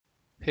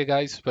Hey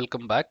guys,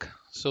 welcome back.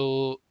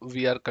 So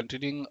we are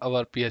continuing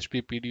our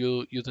PHP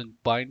PDO using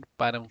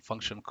bindParam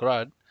function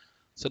CRUD.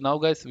 So now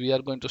guys, we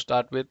are going to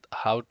start with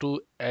how to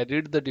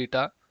edit the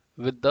data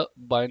with the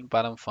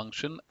bindParam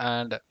function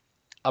and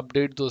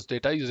update those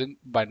data using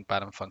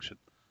bindParam function.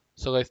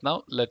 So guys,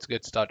 now let's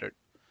get started.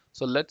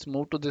 So let's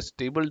move to this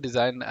table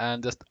design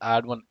and just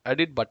add one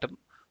edit button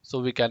so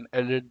we can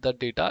edit the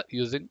data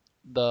using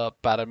the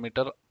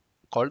parameter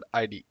called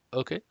ID.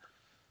 Okay.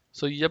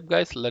 So yep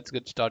guys, let's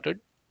get started.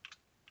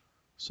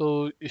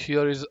 So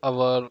here is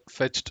our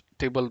fetched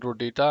table row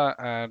data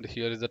and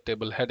here is the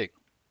table heading.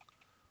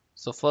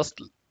 So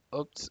first,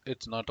 oops,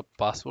 it's not a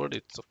password,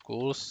 it's of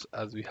course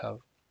as we have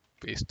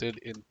pasted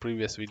in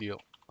previous video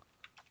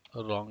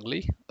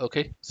wrongly.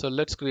 Okay, so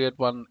let's create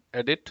one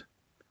edit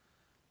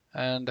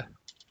and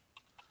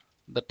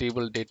the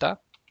table data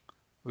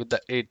with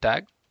the a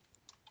tag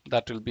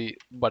that will be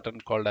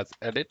button called as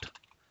edit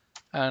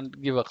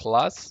and give a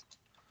class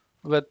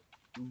with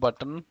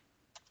button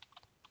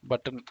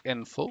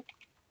info.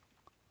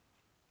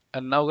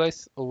 And now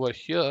guys over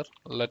here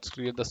let's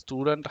create the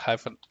student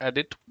hyphen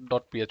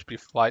edit.php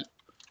file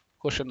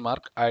question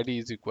mark id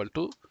is equal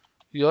to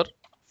your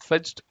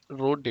fetched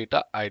row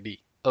data id.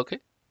 Okay,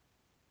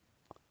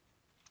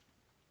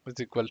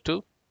 is equal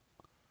to,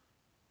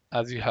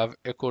 as you have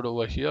echoed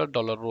over here,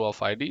 dollar row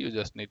of id, you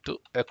just need to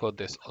echo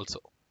this also.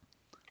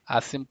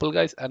 As simple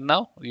guys. And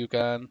now you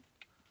can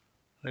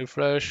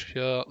refresh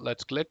here.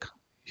 Let's click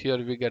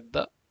here, we get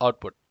the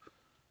output.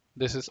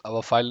 This is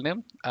our file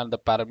name and the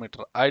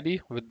parameter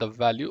id with the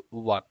value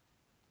 1.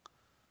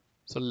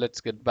 So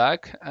let's get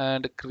back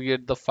and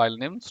create the file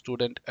name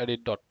student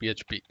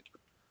edit.php.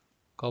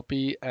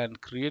 Copy and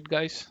create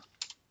guys.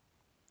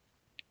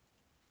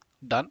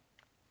 Done.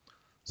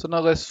 So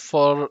now guys,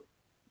 for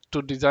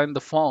to design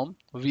the form,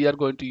 we are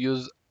going to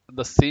use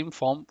the same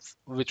form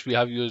which we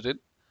have used in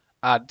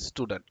add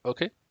student.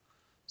 Okay,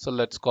 so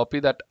let's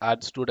copy that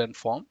add student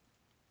form.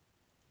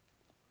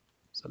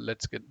 So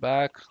let's get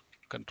back,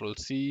 control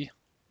C.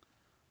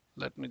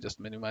 Let me just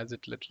minimize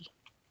it a little.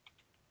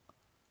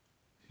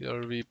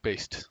 Here we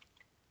paste.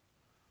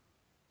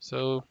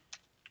 So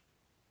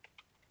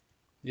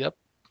yep,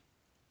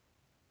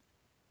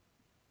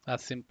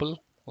 as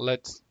simple.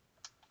 Let's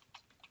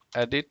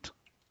edit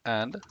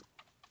and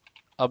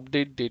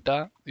update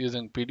data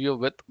using PDO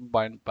with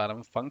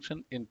bindParam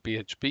function in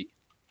PHP.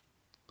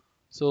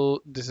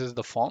 So this is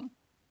the form.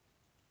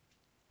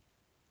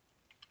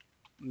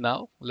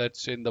 Now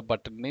let's change the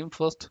button name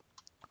first,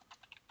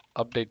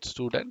 update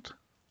student,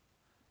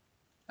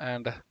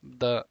 and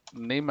the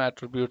name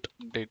attribute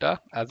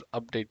data as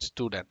update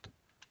student.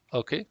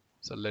 Okay,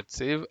 so let's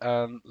save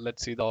and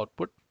let's see the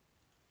output.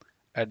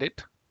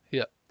 Edit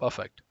here,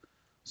 perfect.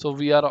 So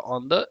we are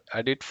on the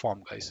edit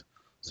form guys.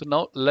 So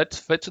now let's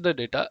fetch the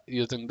data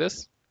using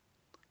this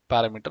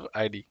parameter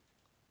id.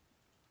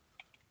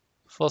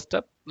 First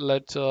step,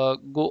 let's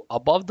go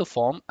above the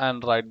form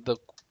and write the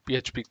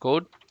PHP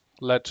code.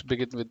 Let's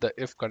begin with the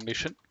if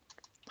condition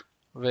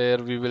where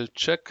we will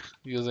check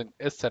using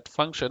set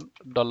function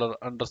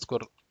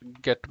 $_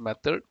 get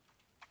method,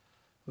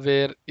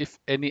 where if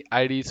any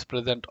id is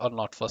present or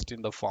not first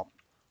in the form.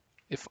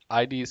 If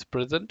id is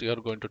present, you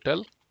are going to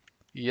tell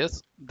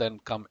yes, then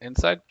come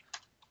inside,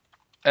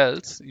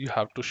 else you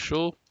have to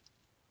show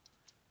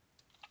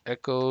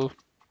echo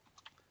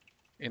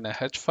in a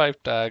h5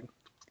 tag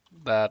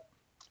that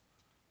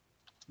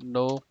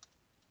no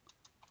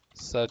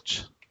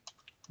such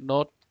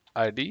note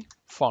id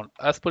found.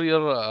 As per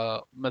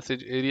your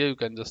message area, you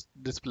can just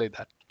display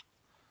that.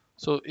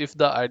 So if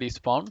the id is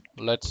found,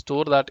 let's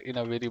store that in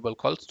a variable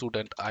called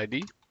student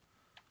id,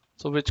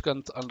 so which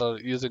comes under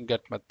using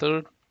get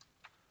method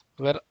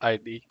where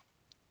id.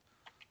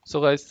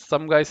 So guys,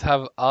 some guys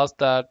have asked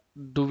that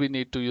do we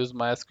need to use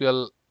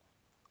MySQL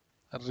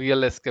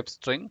real escape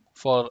string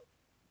for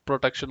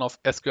protection of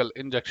SQL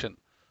injection?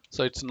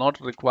 So it's not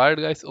required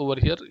guys over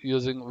here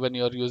using when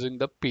you're using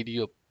the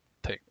PDO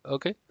thing.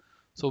 Okay,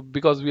 so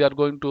because we are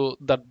going to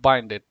that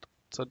bind it,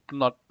 so it's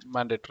not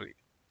mandatory.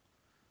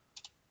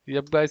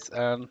 Yep guys,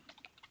 and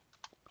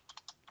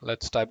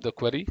let's type the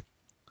query.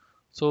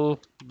 So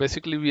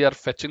basically we are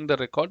fetching the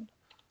record,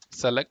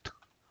 select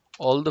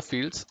all the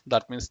fields,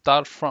 that means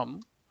start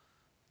from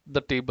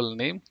the table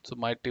name. So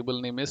my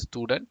table name is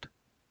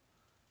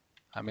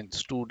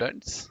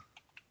students,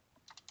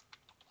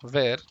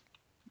 where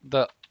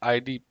the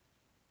id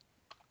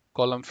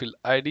column field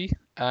id,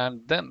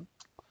 and then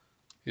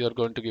you're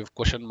going to give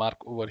question mark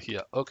over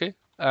here. Okay,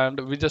 and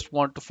we just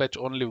want to fetch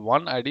only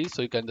one id,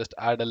 so you can just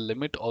add a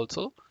limit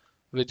also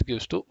which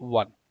gives to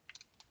 1.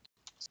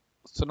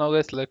 So now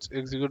guys, let's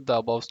execute the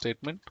above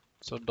statement.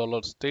 So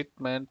dollar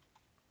statement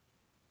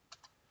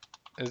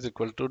is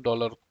equal to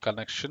dollar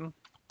connection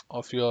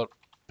of your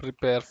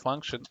prepare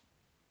function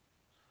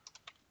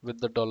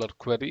with the dollar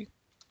query.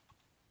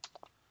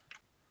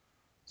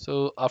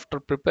 So after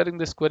preparing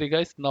this query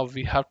guys, now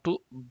we have to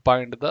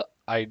bind the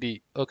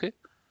id. Okay,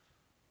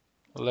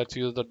 let's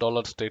use the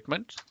dollar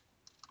statement.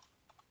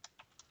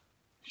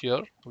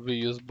 Here we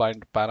use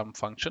bindParam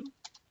function.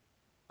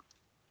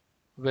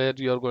 where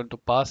you're going to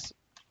pass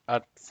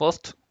at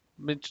first,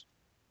 which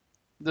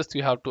just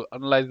you have to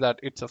analyze that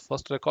it's a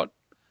first record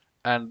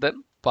and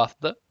then pass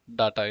the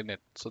data in it.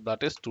 So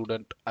that is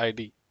student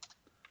ID.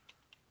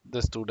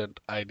 The student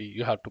ID,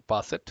 you have to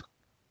pass it.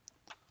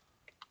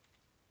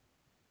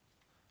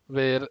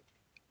 Where,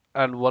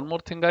 and one more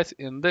thing guys,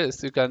 in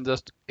this you can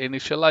just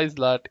initialize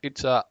that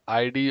it's a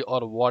ID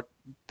or what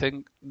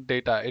thing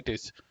data it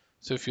is.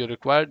 So if you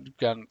require, you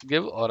can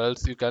give, or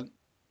else you can,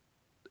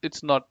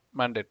 it's not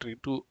mandatory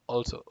to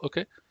also.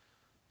 Okay,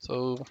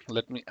 so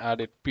let me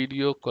add it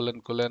PDO colon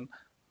colon,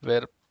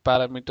 where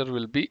parameter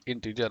will be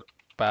integer,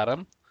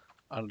 param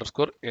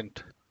underscore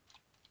int.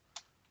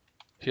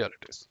 Here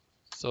it is.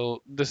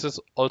 So this is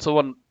also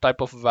one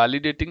type of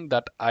validating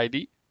that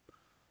ID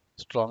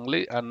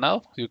strongly. And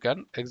now you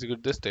can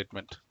execute this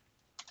statement.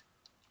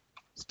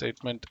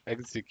 Statement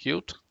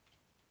execute.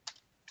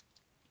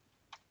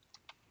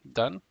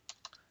 Done.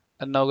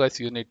 And now guys,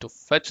 you need to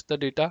fetch the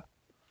data.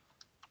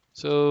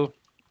 So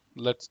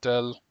let's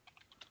tell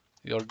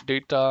your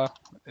data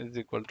is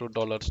equal to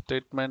dollar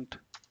statement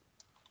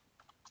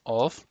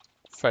of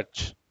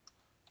fetch.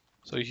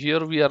 So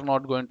here we are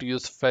not going to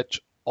use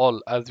fetch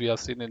all as we have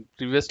seen in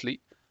previously.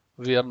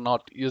 We are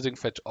not using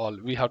fetch all.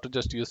 We have to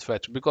just use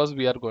fetch because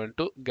we are going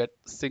to get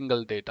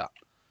single data.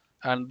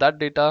 And that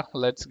data,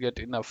 let's get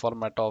in a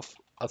format of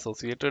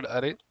associated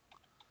array.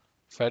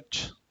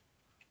 Fetch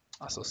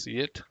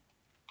associate.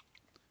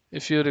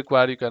 If you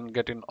require, you can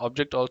get in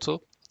object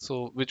also,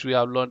 so which we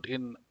have learned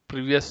in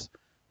previous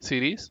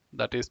series,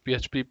 that is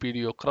PHP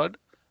PDO CRUD,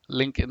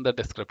 link in the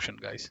description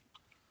guys.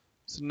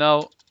 So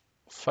now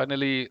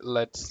finally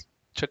let's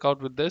check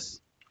out with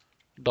this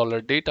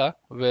dollar data,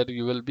 where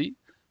you will be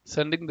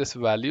sending this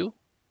value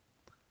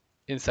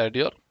inside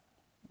your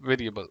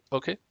variable.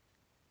 Okay,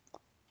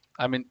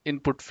 I mean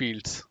input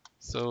fields.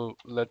 So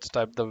let's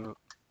type the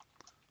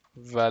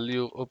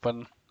value,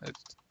 open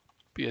it's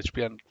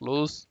PHP and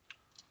close,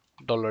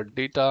 dollar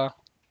data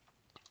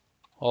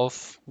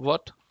of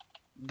what,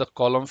 the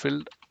column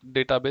field,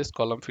 database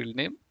column field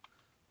name,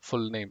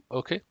 full name.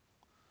 Okay,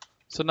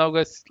 so now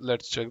guys,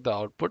 let's check the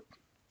output.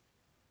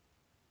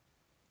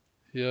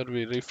 Here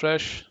we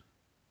refresh.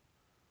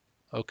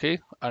 Okay,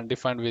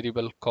 undefined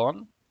variable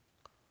con,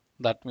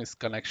 that means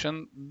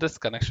connection. This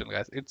connection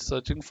guys, it's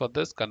searching for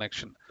this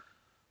connection.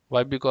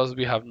 Why? Because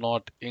we have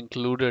not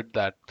included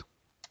that.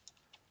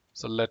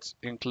 So let's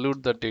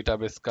include the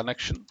database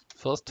connection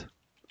first.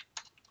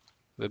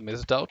 We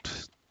missed out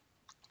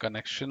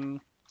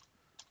connection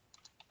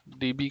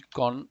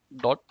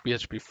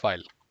dbcon.php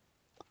file.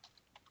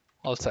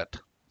 All set.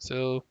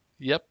 So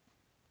yep,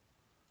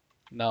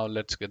 now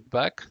let's get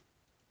back,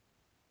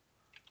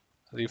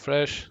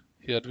 refresh.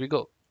 Here we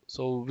go.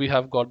 So we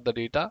have got the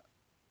data.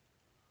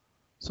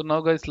 So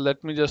now guys,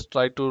 let me just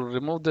try to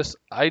remove this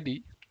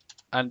ID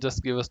and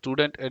just give a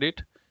student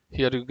edit.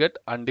 Here you get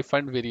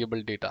undefined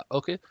variable data.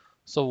 Okay,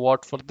 so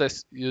what for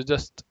this, you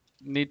just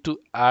need to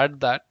add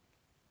that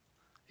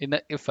in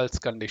a if else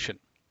condition.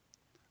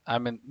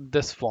 I'm in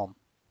this form.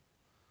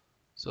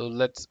 So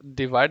let's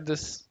divide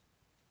this.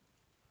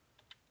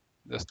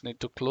 Just need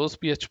to close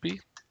PHP,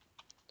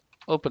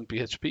 open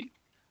PHP,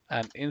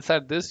 and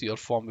inside this your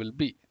form will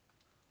be.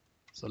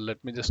 So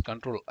let me just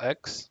control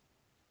X,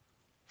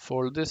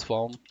 fold this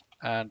form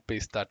and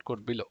paste that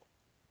code below.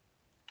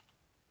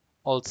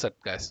 All set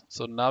guys.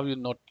 So now you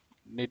not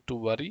need to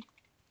worry.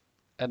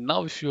 And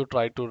now if you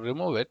try to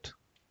remove it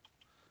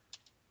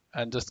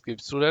and just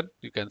give student,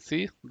 you can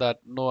see that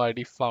no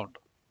ID found.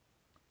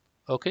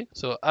 Okay,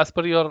 so as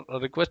per your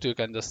request, you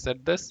can just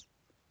set this.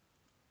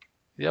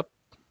 Yep.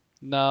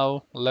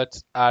 Now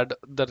let's add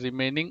the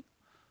remaining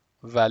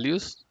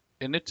values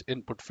in its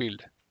input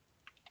field.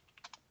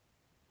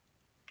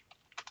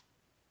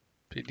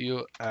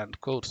 PDO and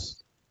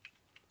course.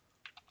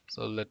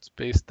 So let's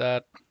paste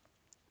that.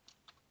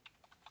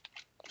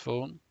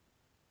 Phone,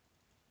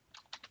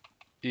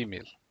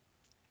 email.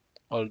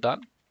 All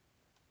done.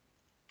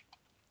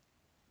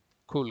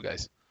 Cool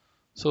guys.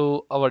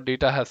 So our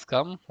data has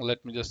come.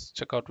 Let me just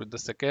check out with the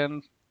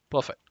second.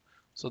 Perfect.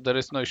 So there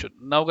is no issue.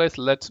 Now guys,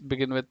 let's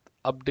begin with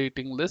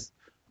updating this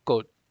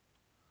code.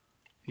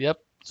 Yep.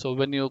 So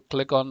when you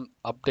click on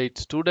update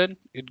student,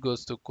 it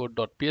goes to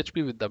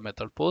code.php with the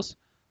method post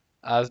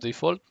as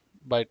default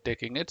by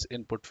taking its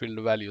input field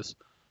values.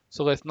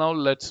 So guys, now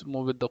let's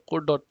move with the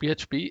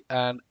code.php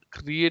and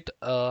create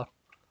a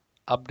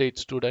update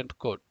student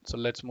code. So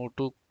let's move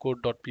to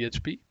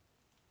code.php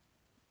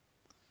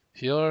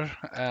here,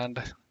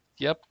 and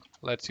yep,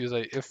 let's use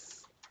a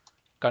if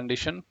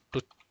condition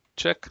to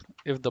check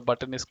if the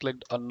button is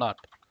clicked or not.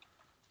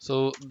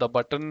 So the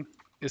button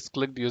is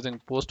clicked using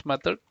post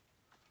method.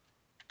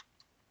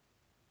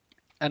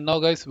 And now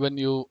guys, when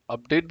you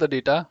update the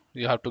data,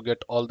 you have to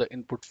get all the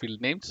input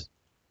field names.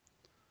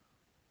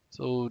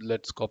 So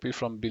let's copy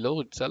from below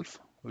itself,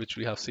 which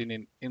we have seen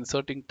in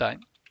inserting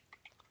time.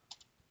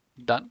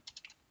 Done.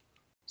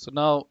 So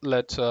now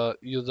let's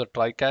use a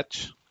try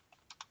catch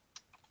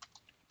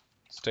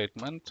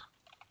statement.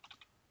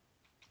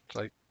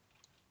 Try.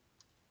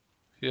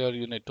 Here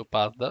you need to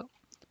pass the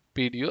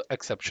PDO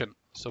exception.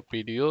 So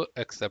PDO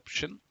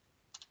exception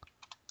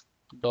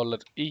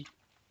 $e,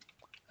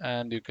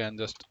 and you can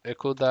just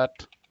echo that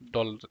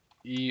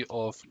 $e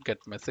of get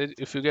message.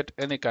 If you get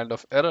any kind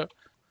of error,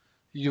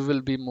 you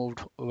will be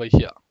moved over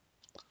here.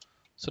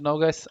 So now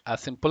guys,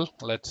 as simple,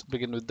 let's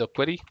begin with the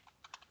query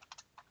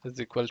is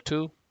equal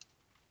to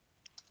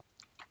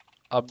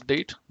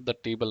update the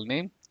table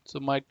name. So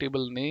my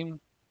table name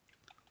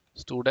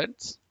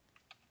students,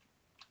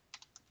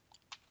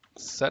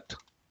 set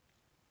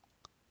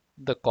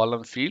the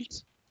column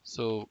fields.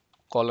 So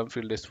column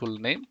field is full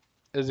name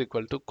is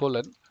equal to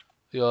colon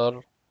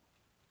your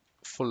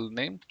full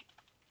name,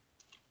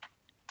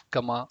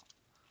 comma,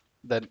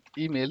 then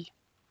email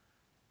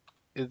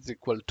is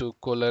equal to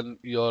colon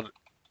your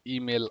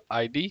email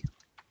ID,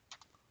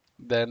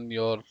 then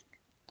your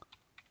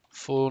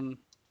phone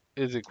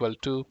is equal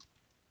to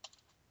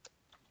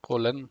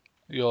colon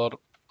your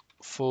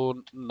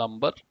phone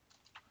number,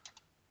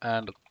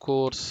 and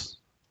course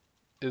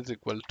is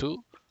equal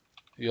to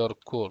your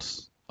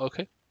course.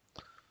 Okay,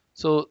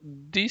 so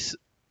these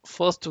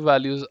first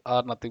values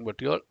are nothing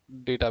but your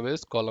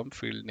database column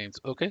field names.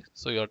 Okay,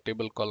 so your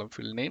table column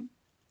field name,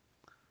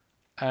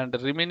 and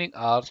remaining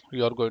are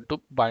you are going to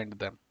bind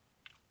them.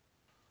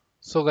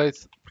 So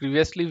guys,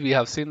 previously we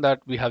have seen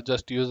that we have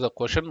just used the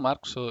question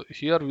mark. So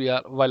here we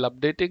are, while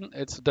updating,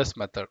 it's this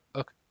method.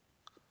 Okay,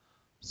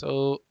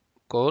 so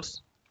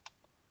course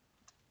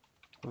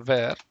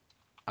where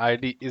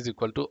id is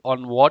equal to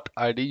on what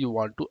id you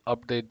want to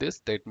update this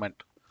statement.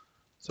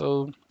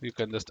 So you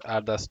can just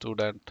add the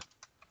student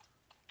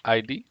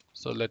id.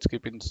 So let's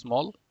keep it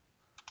small,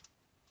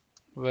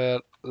 where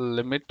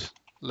limit,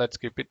 let's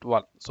keep it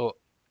 1. So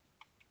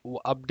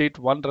update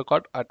one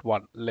record at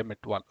 1,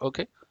 limit 1.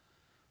 Okay,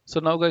 so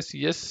now guys,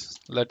 yes,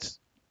 let's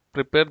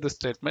prepare this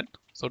statement.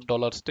 So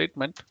dollar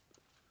statement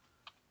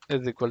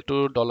is equal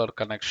to dollar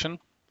connection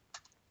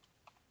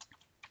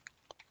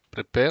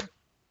prepare,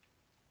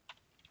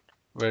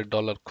 where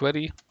dollar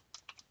query,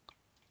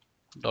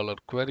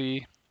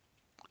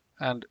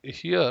 and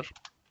here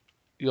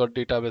your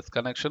database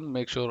connection,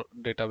 make sure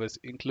database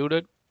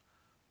included.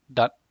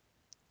 Done.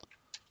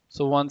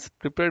 So once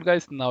prepared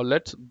guys, now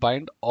let's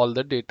bind all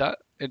the data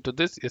into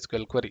this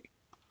SQL query.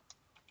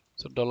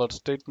 So dollar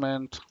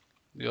statement,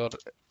 your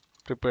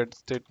prepared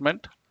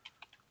statement,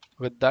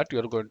 with that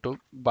you're going to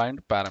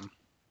bind param.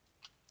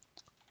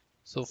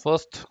 So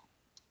first,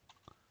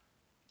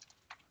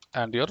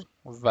 and your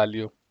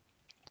value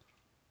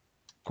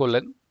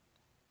colon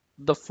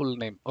the full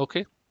name.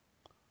 Okay,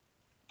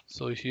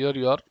 so here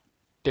you are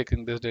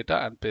taking this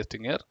data and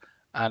pasting here,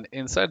 and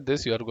inside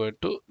this you are going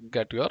to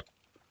get your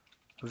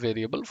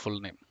variable full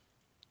name.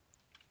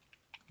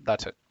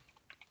 That's it,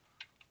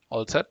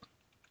 all set.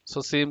 So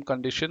same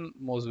condition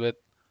moves with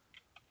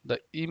the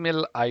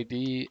email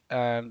ID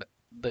and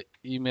the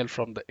email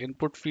from the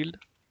input field,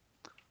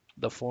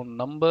 the phone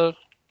number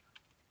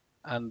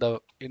and the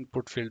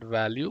input field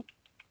value,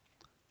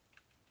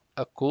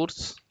 a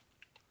course,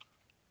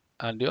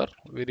 and your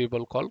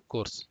variable called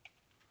course.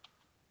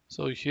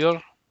 So here,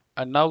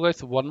 and now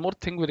guys, one more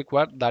thing we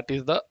require, that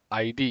is the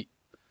ID.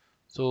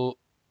 So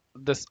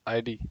this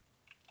ID,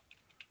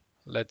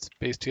 let's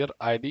paste here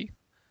ID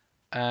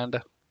and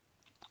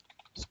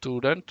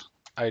student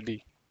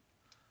ID.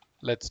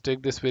 Let's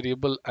take this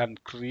variable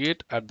and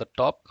create at the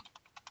top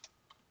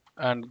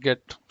and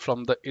get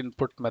from the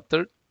input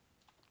method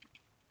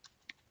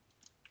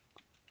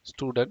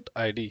student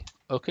ID.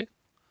 Okay,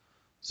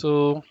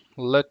 so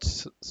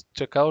let's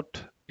check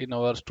out in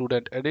our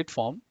student edit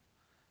form,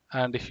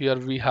 and here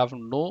we have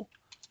no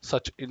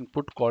such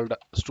input called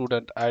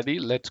student ID.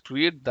 Let's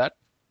create that.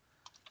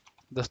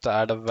 Just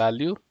add a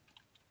value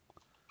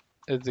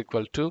is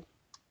equal to,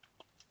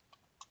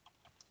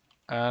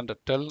 and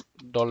tell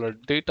dollar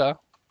data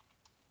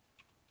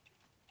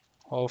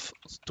of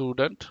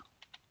student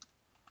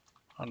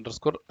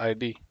underscore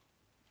ID.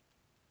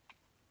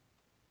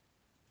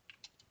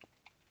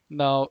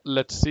 Now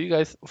let's see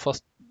guys,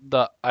 first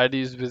the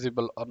ID is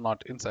visible or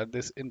not inside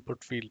this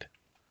input field.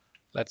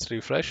 Let's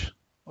refresh.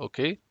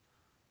 Okay,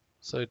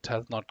 so it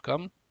has not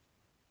come.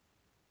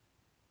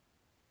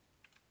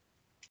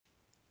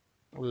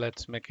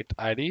 Let's make it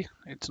ID.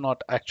 It's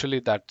not actually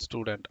that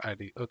student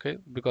ID. Okay,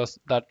 because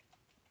that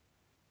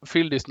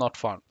field is not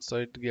found, so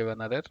it gave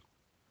an error.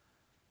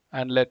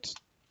 And let's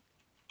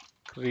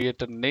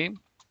create a name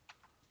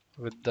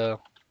with the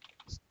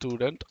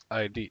student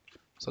ID.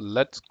 So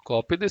let's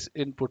copy this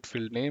input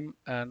field name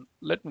and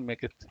let me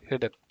make it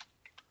hidden.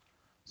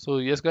 So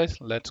yes guys,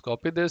 let's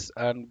copy this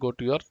and go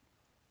to your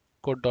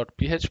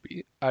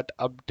code.php at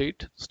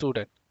update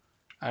student,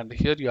 and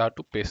here you have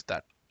to paste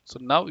that. So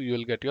now you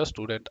will get your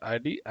student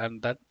ID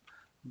and that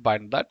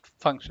bind that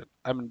function,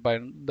 I mean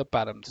bind the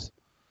params.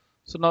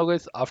 So now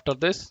guys, after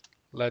this,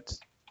 let's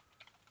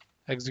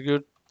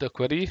execute the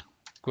query.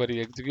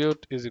 Query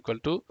execute is equal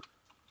to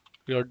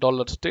your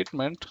dollar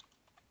statement,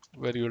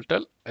 where you will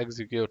tell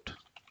execute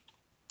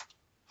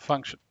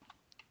function.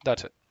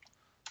 That's it.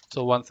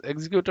 So once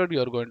executed,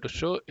 you are going to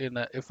show in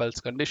a if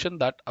else condition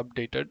that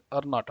updated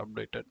or not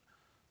updated.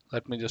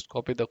 Let me just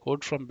copy the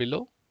code from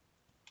below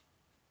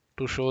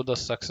to show the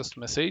success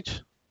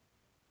message.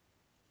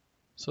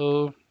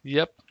 So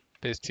yep,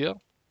 paste here.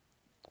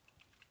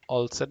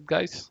 All set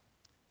guys.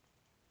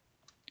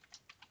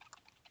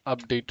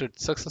 Updated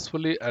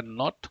successfully and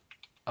not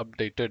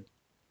updated.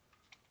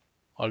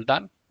 All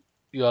done.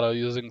 You are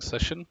using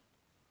session.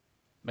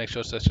 Make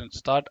sure session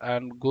start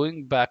and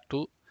going back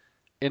to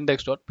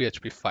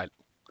index.php file.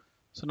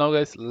 So now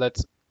guys,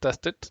 let's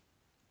test it.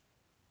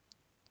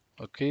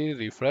 Okay,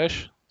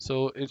 refresh.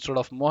 So instead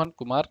of Mohan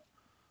Kumar,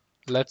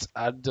 let's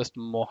add just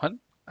Mohan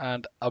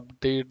and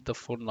update the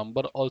phone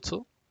number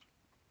also.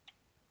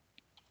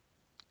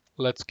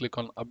 Let's click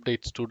on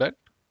update student.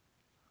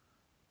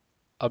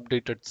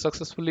 Updated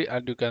successfully,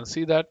 and you can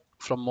see that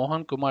from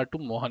Mohan Kumar to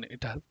Mohan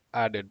it has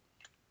added.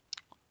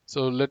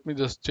 So let me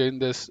just change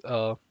this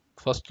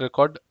first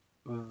record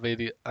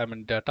I'm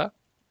in data.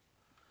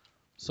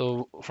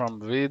 So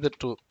from Ved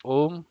to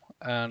Om,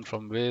 and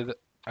from Ved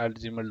at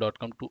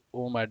gmail.com to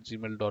Om at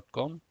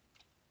gmail.com.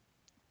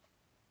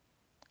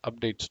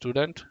 Update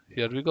student.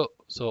 Here we go.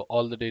 So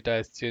all the data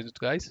is changed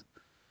guys.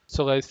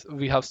 So guys,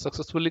 we have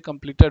successfully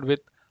completed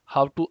with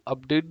how to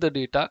update the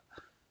data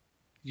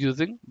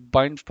using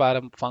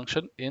bindParam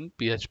function in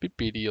PHP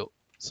PDO.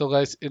 So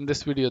guys, in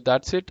this video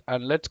that's it,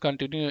 and let's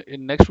continue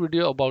in next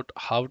video about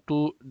how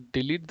to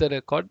delete the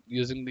record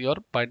using your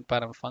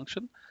bindParam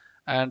function.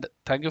 And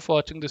thank you for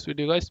watching this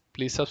video guys.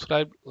 Please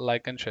subscribe,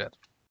 like and share.